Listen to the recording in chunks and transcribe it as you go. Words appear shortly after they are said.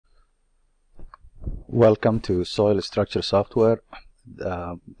Welcome to SoilStructure software.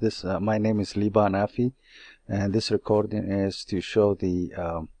 My name is Liban Afi, and this recording is to show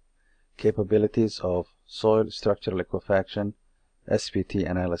the capabilities of SoilStructure liquefaction SPT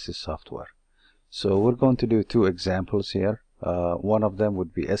analysis software. So we're going to do two examples here. One of them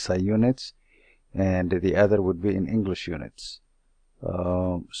would be SI units, and the other would be in English units.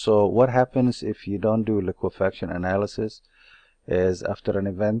 So what happens if you don't do liquefaction analysis is after an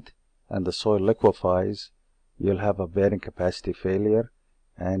event and the soil liquefies, you'll have a bearing capacity failure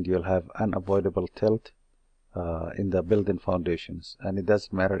and you'll have unavoidable tilt in the building foundations, and it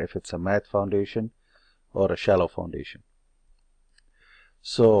doesn't matter if it's a mat foundation or a shallow foundation.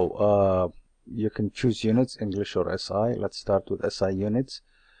 So you can choose units, English or SI. Let's start with SI units.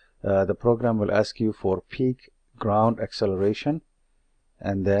 The program will ask you for peak ground acceleration,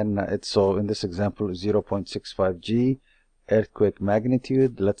 and then so in this example 0.65 G. Earthquake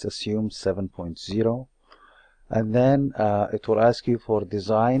magnitude, let's assume 7.0, and then it will ask you for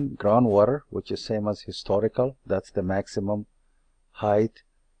design groundwater, which is same as historical. That's the maximum height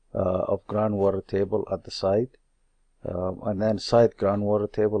of groundwater table at the site, and then site groundwater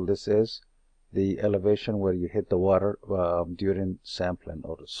table, this is the elevation where you hit the water during sampling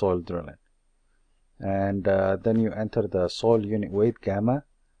or soil drilling. And then you enter the soil unit weight gamma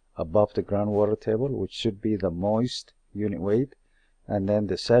above the groundwater table, which should be the moist unit weight, and then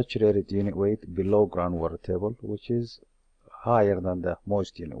the saturated unit weight below groundwater table, which is higher than the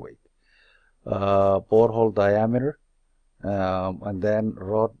moist unit weight. Borehole diameter, and then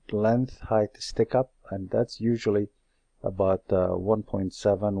rod length, height stick up, and that's usually about 1.7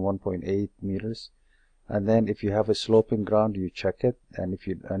 1.8 meters. And then if you have a sloping ground, you check it, and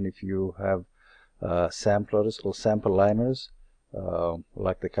if you have samplers or sample liners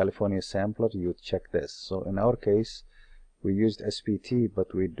like the California sampler, you check this. So in our case we used SPT,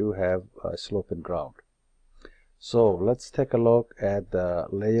 but we do have sloping ground. So let's take a look at the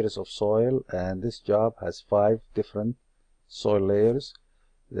layers of soil, and this job has 5 different soil layers.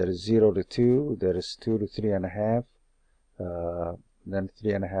 There is 0 to 2, there is 2 to 3.5, then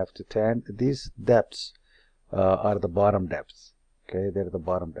 3.5 to 10. These depths are the bottom depths. Okay, they're the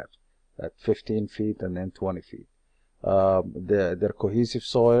bottom depths at 15 feet and then 20 feet. They're cohesive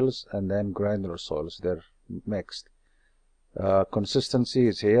soils and then granular soils. They're mixed. Consistency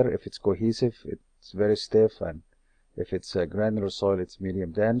is here. If it's cohesive, it's very stiff, and if it's a granular soil, it's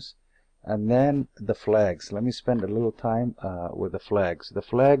medium dense. And then the flags. Let me spend a little time with the flags. The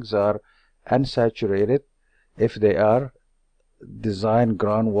flags are unsaturated if they are design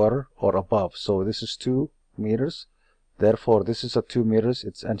groundwater or above. So this is 2 meters. Therefore, this is a 2 meters.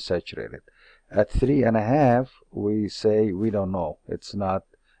 It's unsaturated. At 3.5, we say we don't know. It's not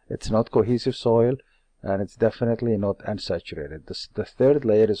cohesive soil, and it's definitely not unsaturated. The third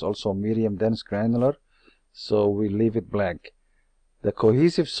layer is also medium dense granular, so we leave it blank. The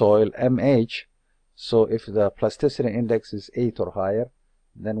cohesive soil, MH, so if the plasticity index is 8 or higher,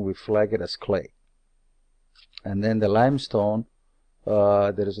 then we flag it as clay. And then the limestone,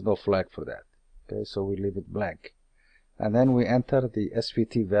 there is no flag for that. Okay, so we leave it blank. And then we enter the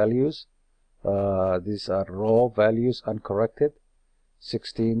SPT values. These are raw values, uncorrected,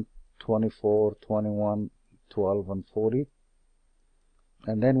 16, 24, 21, 12, and 40.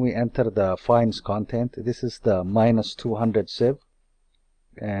 And then we enter the fines content. This is the minus 200 sieve.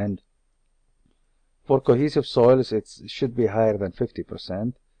 And for cohesive soils, it should be higher than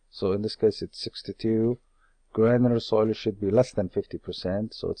 50%. So in this case, it's 62. Granular soil should be less than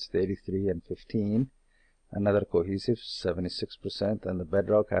 50%. So it's 83 and 15. Another cohesive, 76%. And the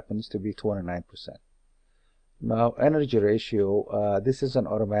bedrock happens to be 29%. Now, energy ratio, this is an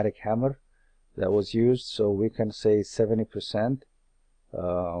automatic hammer that was used, so we can say 70%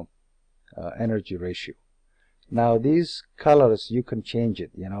 energy ratio. Now, these colors, you can change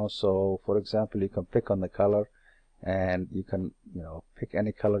it, so for example, you can pick on the color, and you can, pick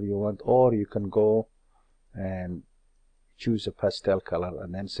any color you want, or you can go and choose a pastel color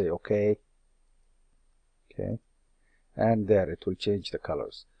and then say okay, and there it will change the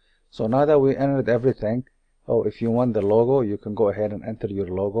colors. So now that we entered everything, if you want the logo, you can go ahead and enter your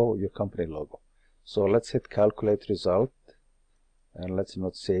logo, your company logo. So let's hit calculate result, and let's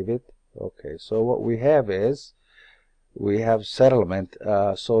not save it. Okay, so what we have is we have settlement.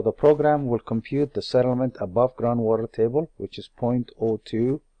 So the program will compute the settlement above groundwater table, which is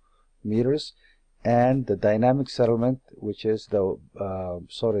 0.02 meters, and the dynamic settlement, which is the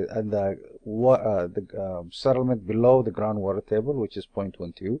settlement below the groundwater table, which is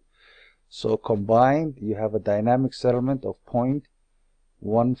 0.12. So combined, you have a dynamic settlement of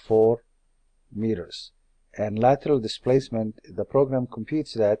 0.14 meters. And lateral displacement, the program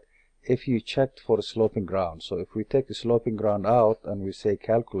computes that if you checked for a sloping ground. So if we take the sloping ground out and we say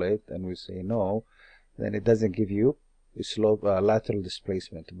calculate and we say no, then it doesn't give you a slope lateral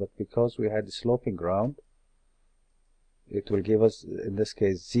displacement. But because we had the sloping ground, it will give us, in this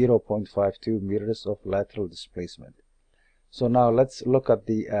case, 0.52 meters of lateral displacement. So now let's look at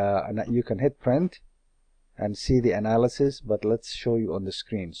the, you can hit print and see the analysis, but let's show you on the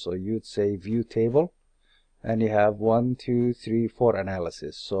screen. So you'd say view table, and you have 1, 2, 3, 4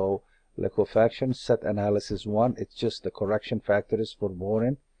 analysis. So liquefaction set analysis 1, it's just the correction factors for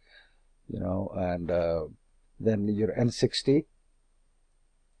boring, you know, and then your N60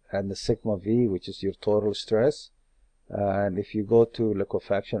 and the sigma V, which is your total stress. And if you go to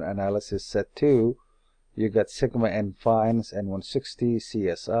liquefaction analysis set 2, you got sigma N fines, N160,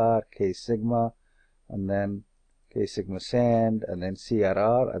 CSR, K sigma, and then K sigma sand, and then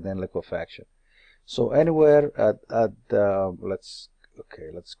CRR, and then liquefaction. So anywhere at let's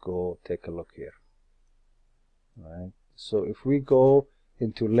go take a look here. All right. So if we go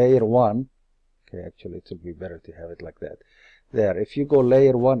into layer 1, okay, actually it will be better to have it like that. There, if you go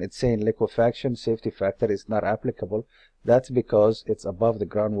layer 1, it's saying liquefaction safety factor is not applicable. That's because it's above the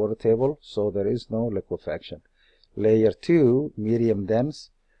groundwater table, so there is no liquefaction. Layer 2, medium dense,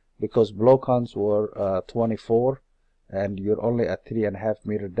 because blow counts were 24 and you're only at 3.5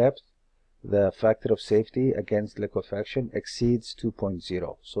 meter depth, the factor of safety against liquefaction exceeds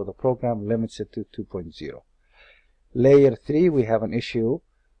 2.0. So the program limits it to 2.0. Layer 3, we have an issue,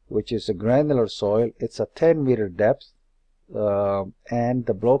 which is a granular soil. It's a 10 meter depth, and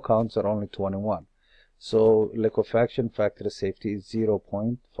the blow counts are only 21. So liquefaction factor of safety is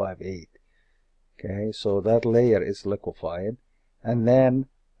 0.58. Okay, so that layer is liquefied. And then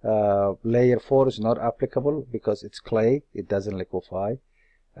layer 4 is not applicable because it's clay, it doesn't liquefy.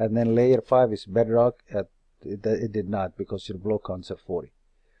 And then layer 5 is bedrock, it did not, because your blow counts are 40.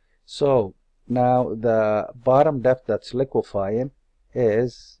 So now the bottom depth that's liquefying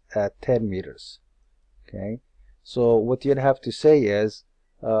is at 10 meters. Okay, so what you'd have to say is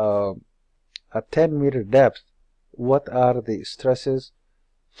at 10 meter depth, what are the stresses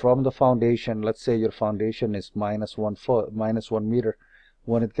from the foundation? Let's say your foundation is -1 meter.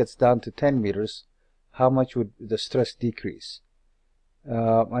 When it gets down to 10 meters, how much would the stress decrease?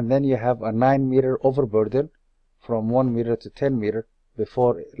 And then you have a 9 meter overburden from 1 meter to 10 meter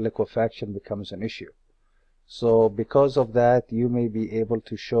before liquefaction becomes an issue. So because of that, you may be able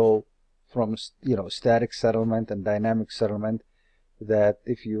to show from, you know, static settlement and dynamic settlement that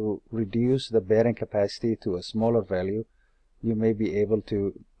if you reduce the bearing capacity to a smaller value, you may be able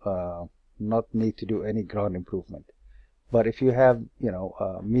to not need to do any ground improvement. But if you have, you know,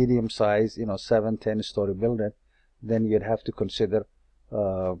 medium size, you know, 7-10 story building, then you'd have to consider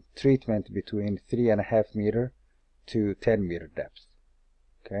treatment between 3.5 meter to 10 meter depth.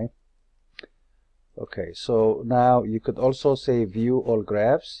 Okay, so now you could also say view all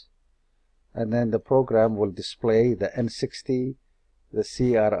graphs, and then the program will display the N60, the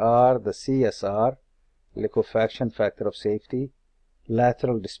CRR, the CSR, liquefaction factor of safety,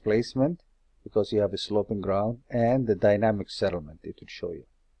 lateral displacement, because you have a sloping ground, and the dynamic settlement. It would show you.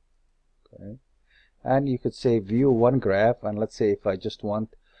 Okay, and you could say view one graph, and let's say if I just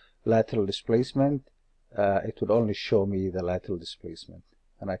want lateral displacement, it would only show me the lateral displacement,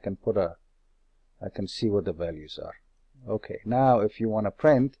 and I can see what the values are. Okay, now if you want to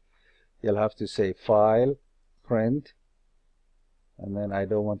print, you'll have to say file, print, and then I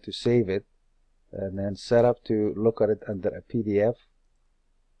don't want to save it, and then set up to look at it under a PDF,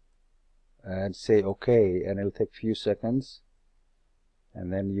 and say OK, and it'll take a few seconds,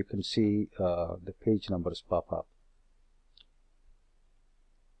 and then you can see the page numbers pop up.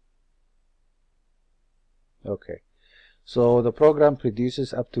 Okay, so the program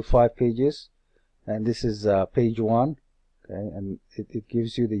produces up to 5 pages, and this is page 1. Okay, and it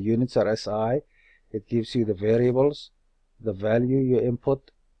gives you the units are SI, it gives you the variables, the value you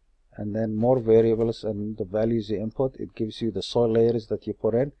input, and then more variables and the values you input. It gives you the soil layers that you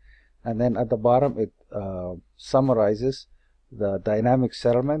put in, and then at the bottom it summarizes the dynamic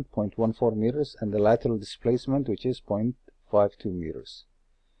settlement 0.14 meters and the lateral displacement, which is 0.52 meters.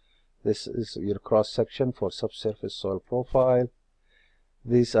 This is your cross section for subsurface soil profile.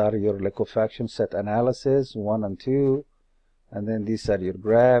 These are your liquefaction set analysis 1 and 2, and then these are your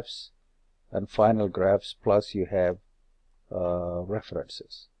graphs and final graphs, plus you have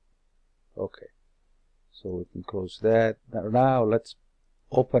references. Okay, so we can close that. Now let's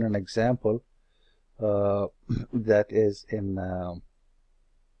open an example that is in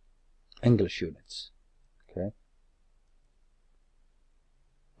English units. Okay.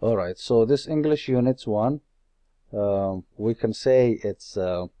 Alright, so this English units 1, we can say it's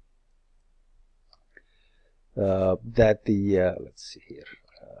that the let's see here,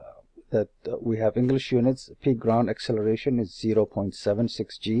 that we have English units. Peak ground acceleration is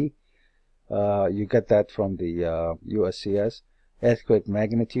 0.76 G. You get that from the USCS. Earthquake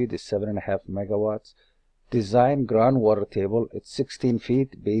magnitude is 7.5 megawatts. Design groundwater table, it's 16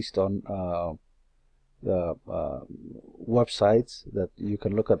 feet based on the websites that you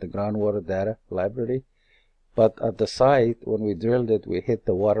can look at the groundwater data library. But at the site, when we drilled it, we hit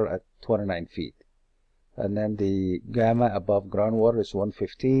the water at 29 feet. And then the gamma above groundwater is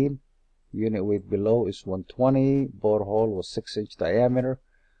 115. Unit weight below is 120. Borehole was 6-inch diameter.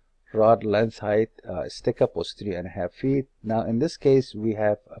 Rod length height stick up was 3.5 feet. Now in this case we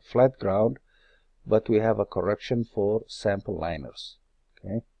have a flat ground, but we have a correction for sample liners.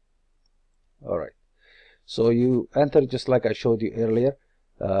 Okay. All right. So you enter just like I showed you earlier,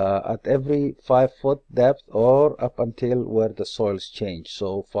 at every 5-foot depth or up until where the soils change.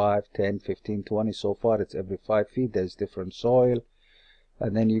 So 5, 10, 15, 20. So far it's every 5 feet. There's different soil,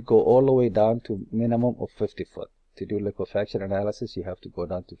 and then you go all the way down to minimum of 50 foot. To do liquefaction analysis, you have to go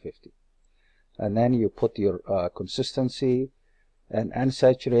down to 50. And then you put your consistency and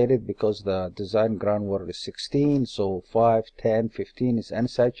unsaturated, because the design groundwater is 16. So 5, 10, 15 is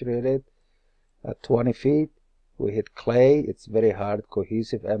unsaturated. At 20 feet, we hit clay. It's very hard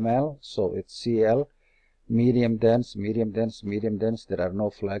cohesive ML. So it's CL. Medium dense, medium dense, medium dense. There are no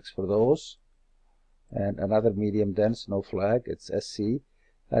flags for those. And another medium dense, no flag. It's SC.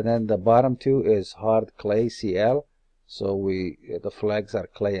 And then the bottom two is hard clay, CL. So the flags are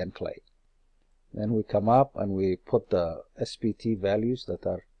clay and clay. Then we come up and we put the SPT values that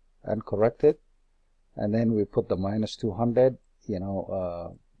are uncorrected. And then we put the minus 200,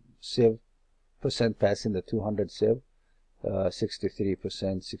 sieve percent passing the 200 sieve,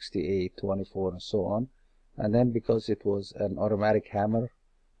 63%, 68, 24, and so on. And then because it was an automatic hammer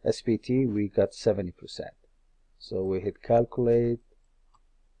SPT, we got 70%. So we hit calculate.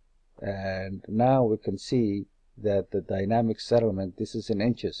 And now we can see that the dynamic settlement, this is in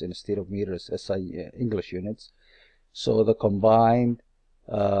inches instead of meters, SI English units. So the combined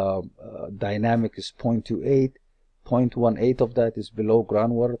dynamic is 0.28. 0.18 of that is below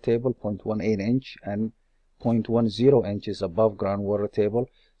groundwater table, 0.18 inch, and 0.10 inch is above groundwater table.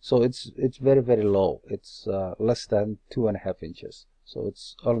 So it's very, very low. It's less than 2.5 inches. So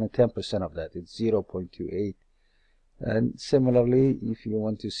it's only 10% of that. It's 0.28. And similarly, if you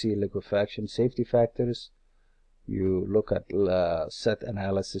want to see liquefaction safety factors, you look at set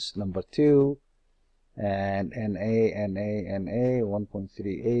analysis number 2, and NA,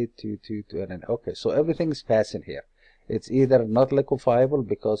 1.38, 222, and okay. So everything is passing here. It's either not liquefiable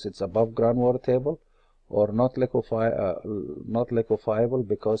because it's above groundwater table, or not liquefiable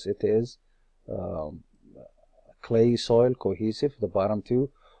because it is clay soil cohesive, the bottom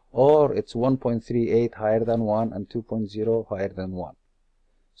two, or it's 1.38 higher than 1 and 2.0 higher than 1.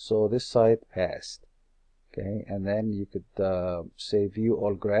 So this side passed. Okay, and then you could say view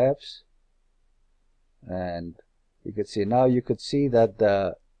all graphs, and you could see, now you could see that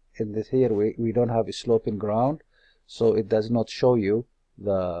in this here we don't have a sloping ground, so it does not show you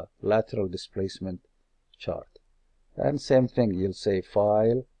the lateral displacement chart. And same thing, you'll say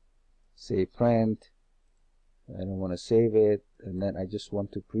file, say print. I don't want to save it, and then I just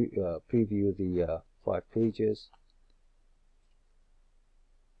want to preview the 5 pages.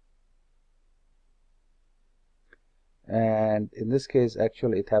 And in this case,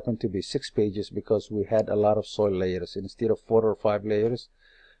 actually it happened to be 6 pages because we had a lot of soil layers. Instead of 4 or 5 layers,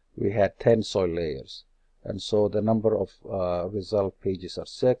 we had 10 soil layers, and so the number of result pages are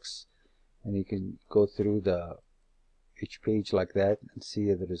 6, and you can go through each page like that and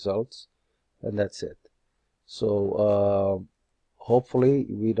see the results, and that's it. So hopefully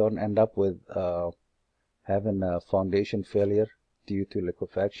we don't end up with having a foundation failure due to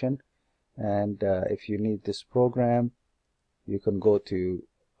liquefaction. And if you need this program, you can go to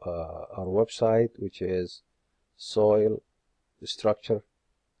our website, which is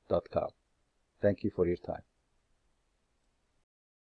SoilStructure.com. Thank you for your time.